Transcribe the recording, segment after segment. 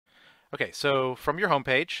Okay, so from your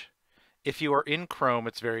homepage, if you are in Chrome,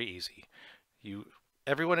 it's very easy.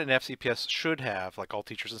 Everyone in FCPS should have, like all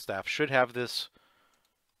teachers and staff, should have this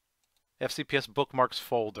FCPS bookmarks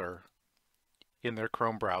folder in their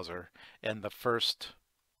Chrome browser, and the first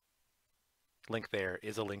link there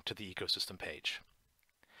is a link to the ecosystem page.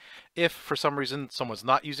 If for some reason someone's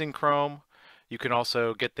not using Chrome, you can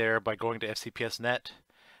also get there by going to FCPS.net,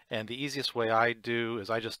 and the easiest way I do is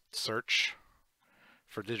I just search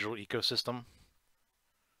for digital ecosystem,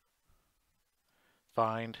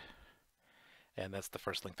 find, and that's the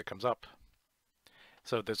first link that comes up.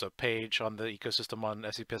 So there's a page on the ecosystem on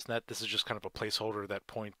FCPS.net. This is just kind of a placeholder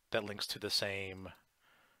that links to the same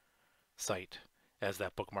site as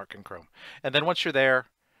that bookmark in Chrome. And then once you're there,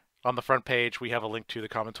 on the front page, we have a link to the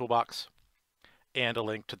Common Toolbox and a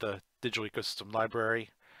link to the Digital Ecosystem Library.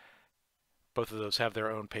 Both of those have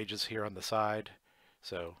their own pages here on the side.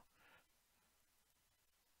 So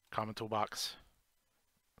Common Toolbox,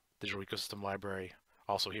 Digital Ecosystem Library,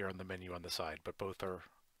 also here on the menu on the side, but both are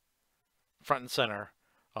front and center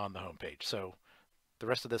on the home page. So the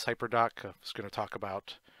rest of this hyperdoc is going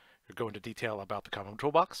to go into detail about the Common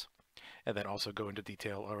Toolbox, and then also go into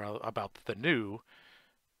detail about the new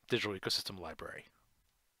Digital Ecosystem Library.